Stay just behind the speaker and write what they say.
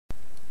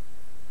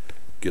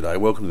G'day,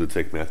 welcome to the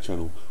Tech Math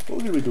channel. What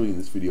we're going to be doing in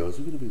this video is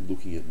we're going to be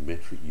looking at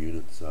metric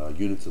units,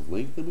 units of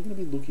length, and we're going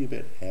to be looking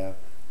about how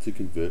to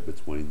convert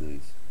between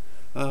these.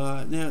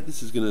 Now,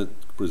 this is going to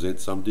present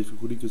some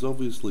difficulty because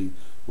obviously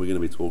we're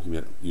going to be talking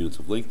about units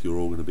of length. You're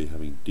all going to be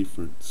having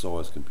different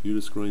size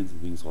computer screens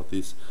and things like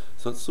this.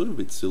 So it's sort of a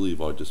bit silly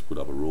if I just put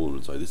up a ruler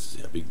and say this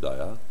is how big they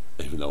are,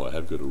 even though I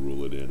have got a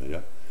ruler down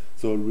here.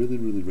 So I really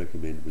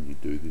recommend when you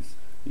do this,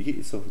 you get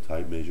yourself a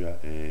tape measure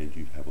and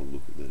you have a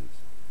look at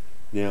these.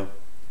 Now,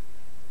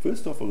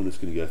 first off, I'm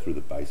just going to go through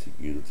the basic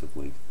units of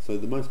length. So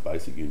the most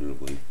basic unit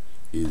of length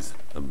is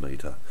a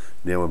metre.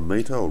 Now a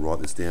metre, I'll write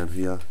this down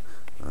here,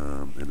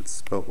 and it's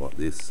spelt like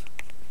this.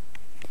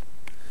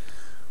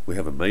 We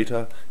have a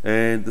metre,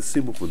 and the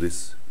symbol for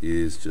this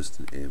is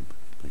just an M.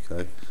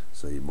 Okay,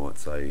 so you might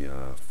say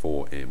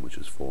 4M, which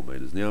is 4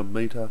 metres. Now a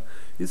metre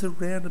is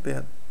around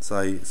about,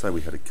 say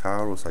we had a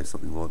car, or say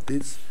something like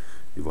this.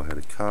 If I had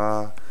a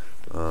car,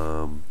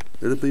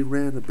 it'd be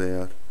round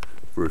about,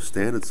 for a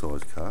standard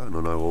size car, and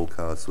I know all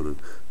cars sort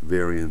of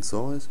vary in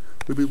size,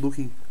 we'd be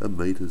looking at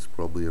metres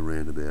probably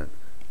around about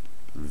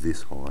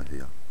this high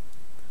here.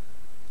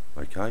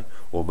 Okay,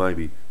 or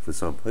maybe for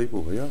some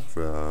people here,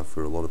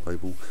 for a lot of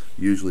people,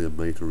 usually a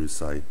metre is,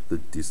 say, the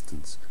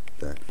distance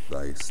that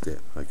they step.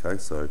 Okay,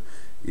 so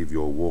if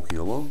you're walking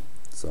along,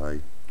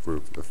 say for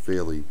a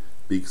fairly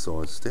big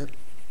size step,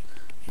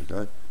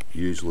 okay,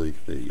 usually,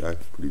 there you go,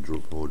 pretty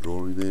poor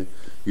drawing there,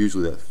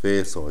 usually that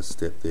fair size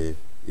step there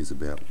is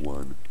about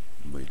 1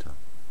 metre.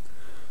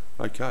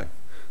 Okay,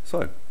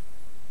 so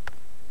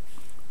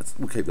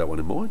we'll keep that one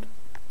in mind,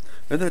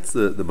 and that's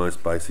the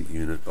most basic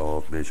unit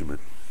of measurement.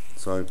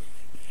 So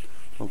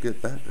I'll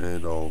get that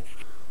and I'll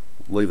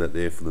leave that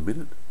there for the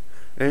minute.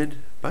 And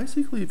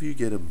basically, if you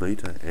get a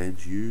metre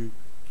and you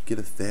get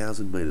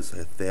 1,000 metres, say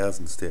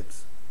 1,000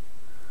 steps,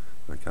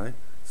 okay,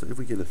 so if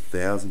we get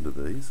 1,000 of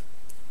these,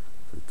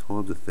 so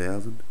times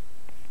 1,000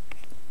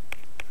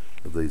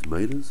 of these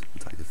metres,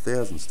 and take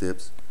 1,000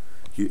 steps,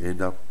 you end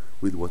up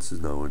with what's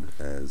known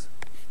as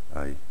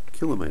a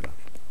kilometre.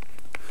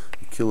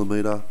 A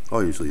kilometre,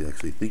 I usually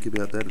actually think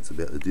about that, it's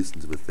about the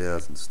distance of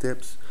 1,000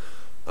 steps,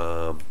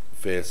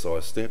 fair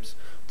size steps.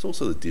 It's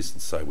also the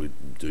distance, say, we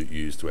do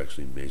use to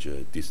actually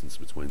measure distance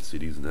between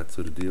cities and that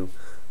sort of deal.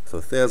 So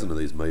 1,000 of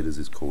these metres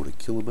is called a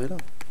kilometre.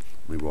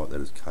 We write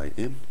that as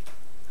km.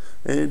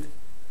 And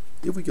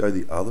if we go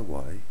the other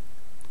way,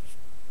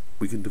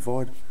 we can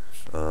divide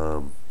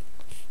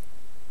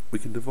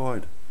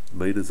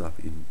metres up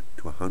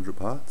into 100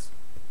 parts,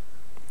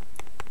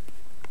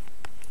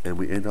 and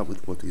we end up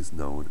with what is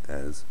known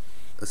as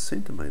a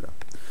centimetre.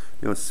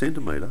 Now a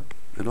centimetre,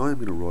 and I am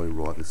going to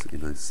write this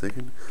in a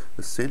second,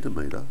 a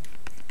centimetre,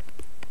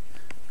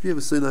 have you ever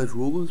seen those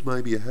rulers?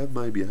 Maybe you have,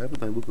 maybe you haven't.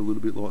 They look a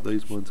little bit like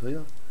these ones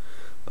here.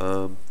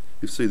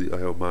 You see that I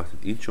have marked an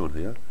inch on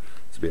here.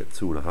 It's about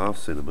 2.5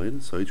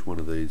 centimetres, so each one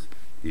of these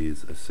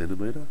is a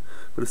centimetre.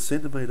 But a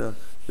centimetre,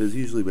 there's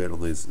usually about,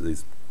 on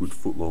these good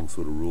foot long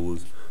sort of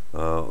rulers,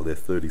 or they're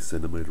 30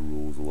 centimetre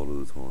rulers a lot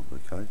of the time,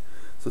 okay?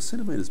 So a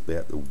centimetre is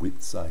about the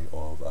width, say,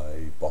 of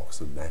a box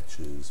of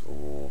matches,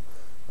 or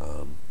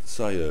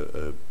say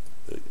a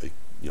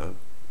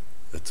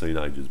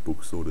teenager's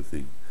book sort of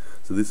thing.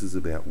 So this is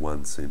about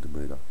 1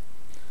 centimetre,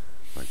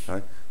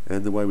 okay?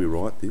 And the way we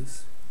write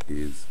this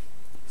is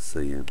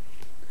cm.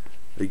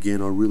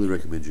 Again, I really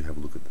recommend you have a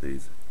look at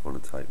these on a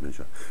tape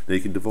measure. Now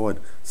you can divide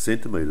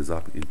centimetres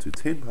up into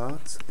 10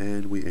 parts,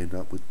 and we end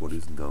up with what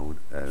is known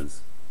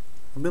as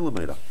a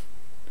millimetre.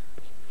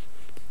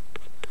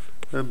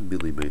 A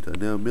millimetre.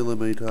 Now a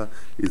millimetre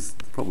is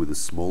probably the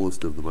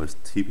smallest of the most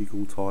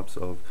typical types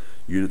of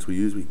units we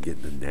use. We can get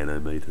into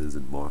nanometres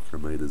and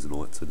micrometres and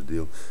all that sort of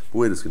deal, but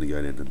we're just going to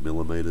go down to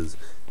millimetres.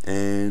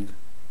 And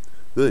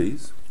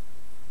these,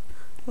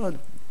 you're going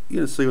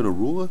to see on a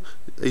ruler,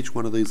 each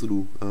one of these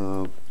little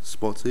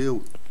spots here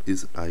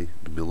is a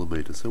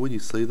millimetre. So when you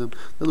see them,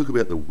 they look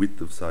about the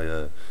width of, say,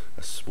 a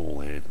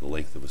small ant, the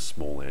length of a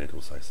small ant,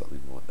 or say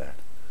something like that.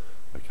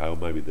 Okay, or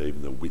maybe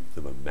even the width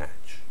of a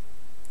match.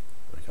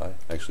 Okay,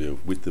 actually a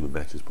width of a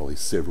match is probably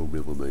several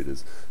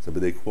millimetres, so,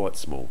 but they're quite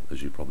small,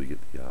 as you probably get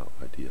the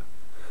idea.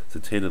 So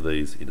 10 of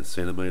these in a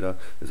centimetre,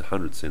 there's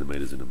 100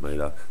 centimetres in a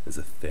metre, there's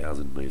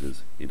 1,000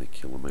 metres in a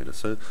kilometre.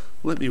 So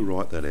let me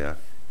write that out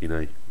in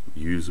a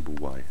usable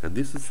way, and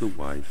this is the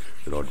way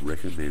that I'd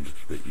recommend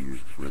that you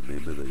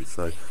remember these.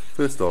 So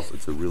first off,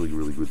 it's a really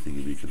good thing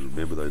if you can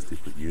remember those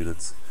different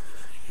units,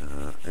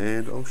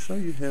 and I'll show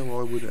you how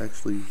I would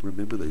actually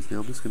remember these. Now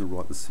I'm just going to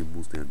write the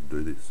symbols down to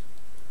do this.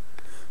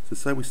 So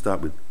say we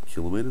start with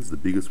kilometres, the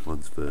biggest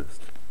ones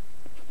first.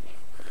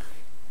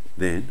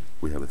 Then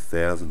we have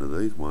 1,000 of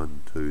these,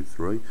 1, 2,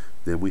 3.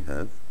 Then we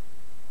have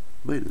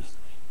metres.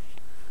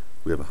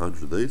 We have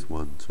 100 of these,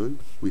 1, 2.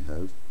 We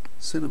have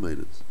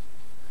centimetres.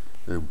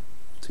 And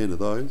 10 of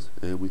those,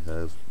 and we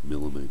have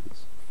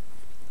millimetres.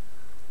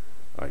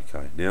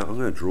 Okay, now I'm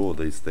going to draw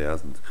these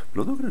thousands,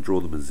 but I'm not going to draw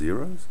them as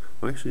zeros.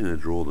 I'm actually going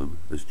to draw them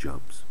as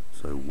jumps.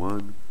 So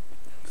 1,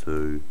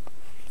 2,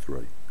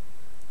 3.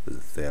 There's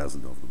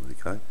 1,000 of them,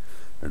 okay?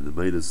 And the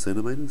meters,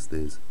 centimeters,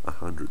 there's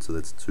 100, so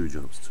that's 2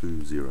 jumps,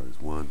 2 zeros,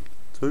 1,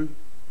 2.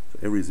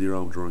 For every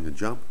 0 I'm drawing a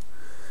jump,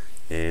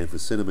 and for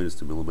centimeters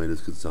to millimeters,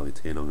 because it's only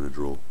 10, I'm going to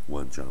draw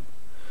 1 jump.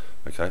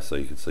 Okay, so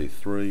you can see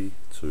 3,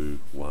 2,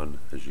 1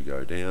 as you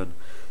go down.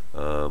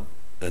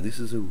 And this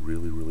is a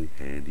really, really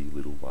handy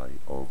little way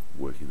of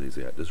working these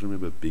out. Just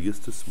remember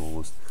biggest to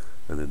smallest,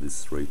 and then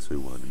this 3, 2,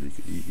 1. And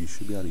you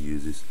should be able to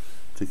use this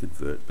to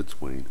convert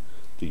between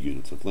the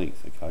units of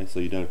length. Okay, so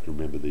you don't have to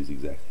remember these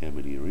exact how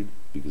many are in,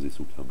 because this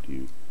will come to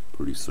you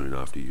pretty soon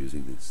after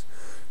using this.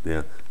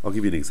 Now, I'll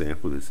give you an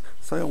example of this.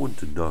 Say I want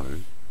to know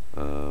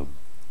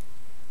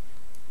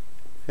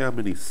how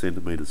many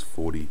centimeters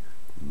 40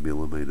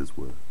 millimeters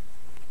were.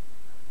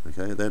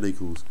 Okay, that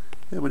equals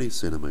how many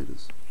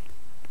centimeters?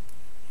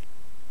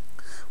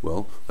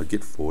 Well, I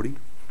get 40,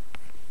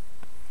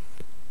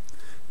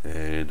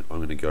 and I'm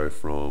going to go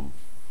from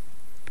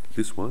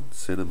this one,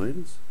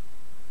 centimeters.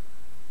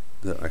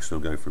 Actually,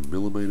 I'm going from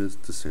millimeters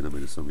to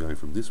centimeters, so I'm going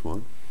from this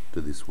one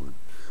to this one.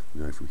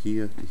 I'm going from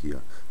here to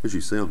here. As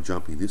you see, I'm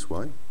jumping this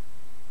way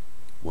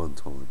 1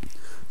 time.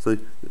 So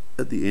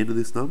at the end of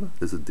this number,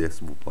 there's a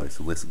decimal place.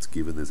 Unless it's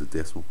given there's a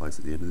decimal place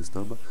at the end of this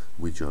number,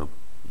 we jump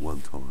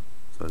 1 time.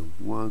 So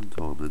 1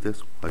 time, the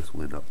decimal place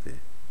will end up there.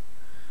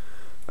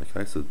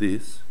 Okay, so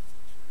this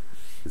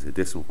is our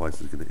decimal place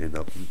is going to end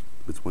up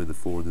between the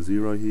 4 and the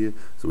 0 here,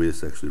 so we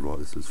just actually write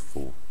this as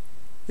 4.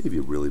 If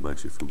it really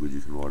makes you feel good, you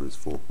can write it as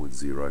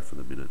 4.0 for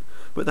the minute.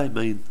 But they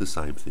mean the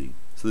same thing.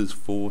 So there's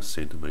 4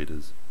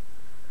 centimeters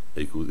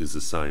is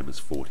the same as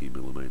 40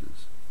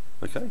 millimeters.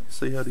 Okay,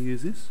 see how to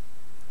use this?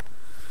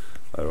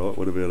 Alright,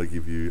 what about I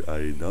give you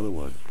another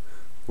one?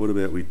 What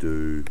about we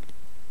do,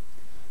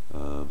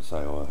 say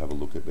I have a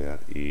look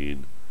about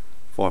in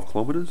 5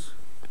 kilometers,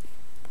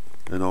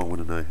 and I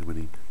want to know how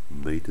many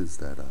meters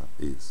that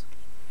is.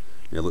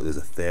 Now look, there's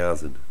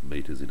 1,000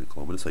 meters in a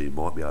kilometre, so you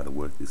might be able to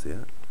work this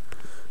out.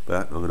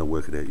 But I'm going to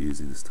work it out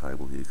using this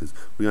table here, because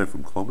we're going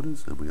from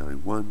kilometres and we're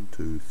going 1,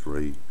 2,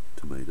 3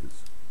 to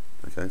metres.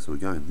 Okay, so we're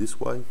going this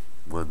way,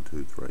 1,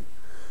 2, 3.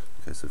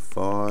 Okay, so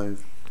 5,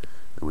 and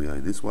we're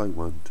going this way,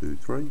 1, 2,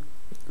 3.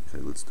 Okay,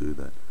 let's do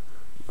that.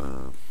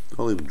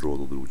 I'll even draw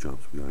the little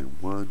jumps. We're going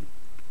 1,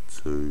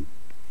 2,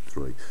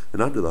 3.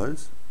 And under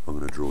those, I'm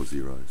going to draw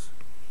zeros.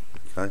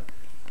 Okay,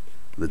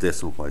 the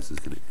decimal place is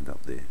going to end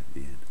up there at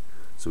the end.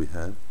 So we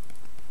have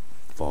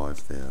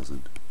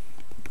 5,000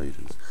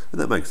 meters.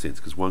 And that makes sense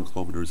because 1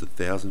 kilometre is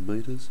 1,000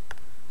 meters.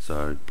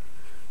 So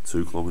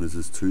 2 kilometres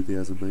is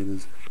 2,000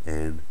 meters,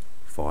 and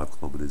 5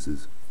 kilometres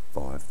is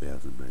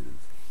 5,000 meters.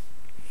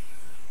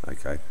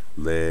 Okay,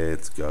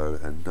 let's go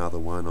another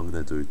one. I'm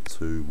going to do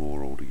 2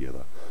 more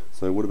altogether.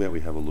 So what about we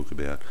have a look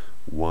about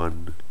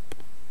one,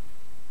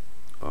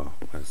 oh,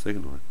 wait a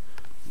second,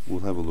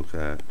 we'll have a look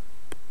at,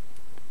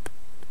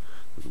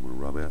 doesn't want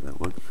to rub out that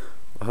one,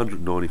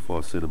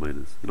 195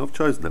 centimetres. And I've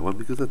chosen that one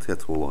because that's how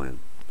tall I am.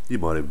 You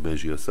might even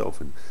measure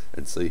yourself and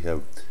see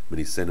how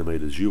many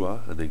centimetres you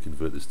are, and then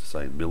convert this to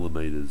say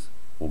millimetres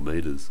or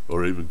metres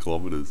or even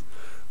kilometres.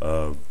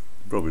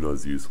 Probably not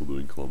as useful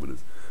doing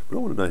kilometres, but I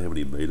want to know how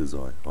many metres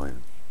I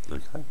am.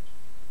 Okay.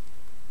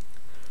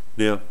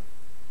 Now,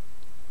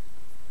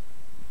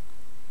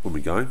 when we're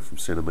going from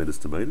centimetres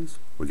to metres,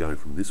 we're going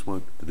from this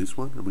one to this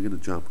one, and we're going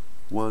to jump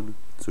 1,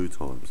 2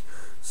 times.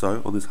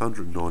 So on this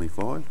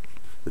 195,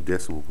 the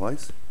decimal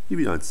place, if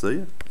you don't see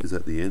it, is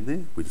at the end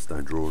there. We just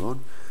don't draw it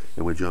on,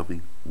 and we're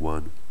jumping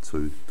 1,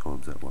 2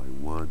 times that way.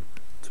 1,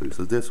 2.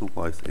 So the decimal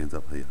place ends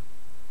up here.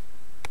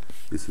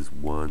 This is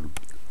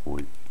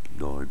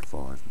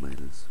 1.95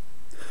 metres.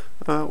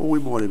 Or we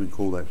might even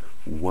call that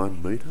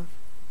 1 metre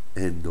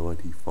and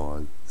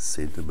 95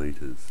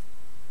 centimetres.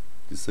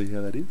 Do you see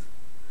how that is?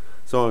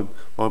 So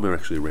I'm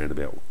actually around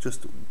about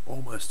just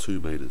almost 2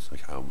 metres.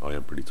 Okay, I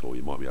am pretty tall.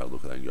 You might be able to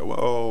look at that and go,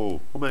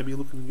 whoa. Or maybe you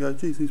look and go,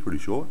 geez, he's pretty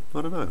short.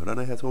 I don't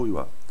know how tall you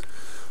are.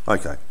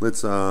 Okay,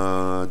 let's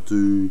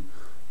do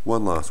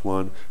one last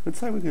one. And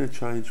say we're going to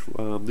change,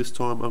 this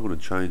time I'm going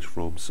to change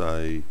from,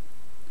 say,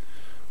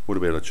 what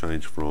about I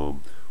change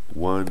from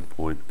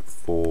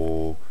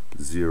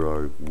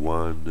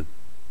 1.401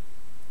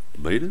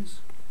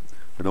 metres,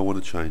 and I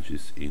want to change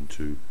this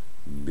into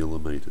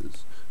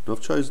millimetres. And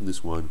I've chosen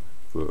this one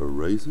for a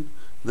reason,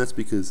 and that's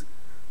because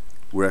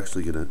we're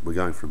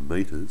going from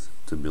metres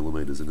to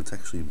millimetres, and it's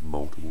actually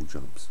multiple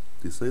jumps.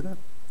 Do you see that?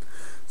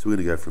 So we're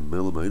going to go from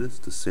millimetres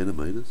to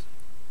centimetres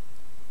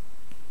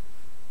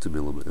to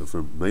millimetres,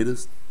 from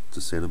metres to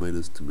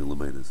centimetres to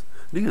millimetres.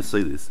 And you're going to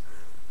see this.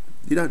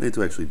 You don't need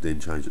to actually then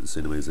change it to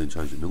centimetres, then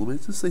change it to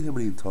millimetres. Just see how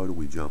many in total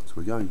we jumped. So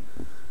we're going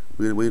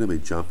to be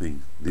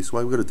jumping this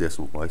way. We've got a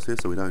decimal place here,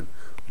 so we don't.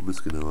 I'm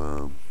just going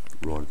to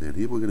write it down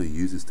here. We're going to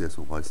use this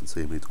decimal place and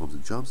see how many times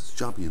it jumps. It's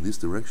jumping in this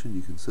direction,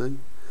 you can see, and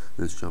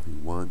it's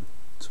jumping 1,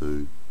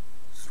 2,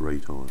 3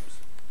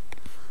 times.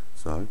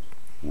 So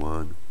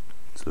 1,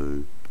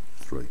 2,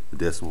 3. The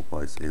decimal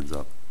place ends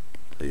up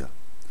here.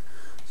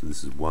 So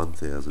this is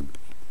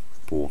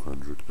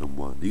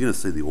 1,401. You're going to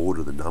see the order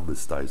of the numbers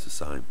stays the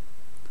same.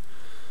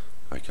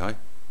 Okay,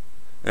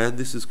 and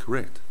this is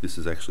correct. This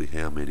is actually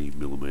how many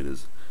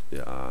millimetres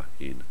there are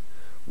in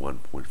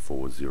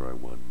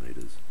 1.401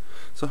 meters.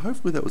 So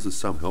hopefully that was of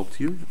some help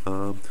to you.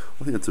 I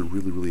think that's a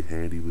really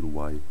handy little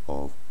way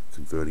of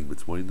converting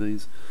between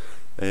these,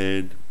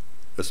 and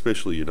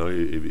especially, you know,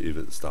 if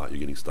at the start you're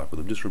getting stuck with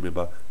them, just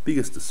remember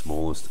biggest to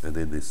smallest, and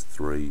then this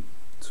 3,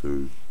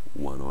 2,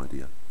 1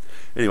 idea.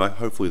 Anyway,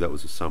 hopefully that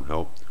was of some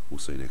help. We'll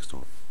see you next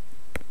time.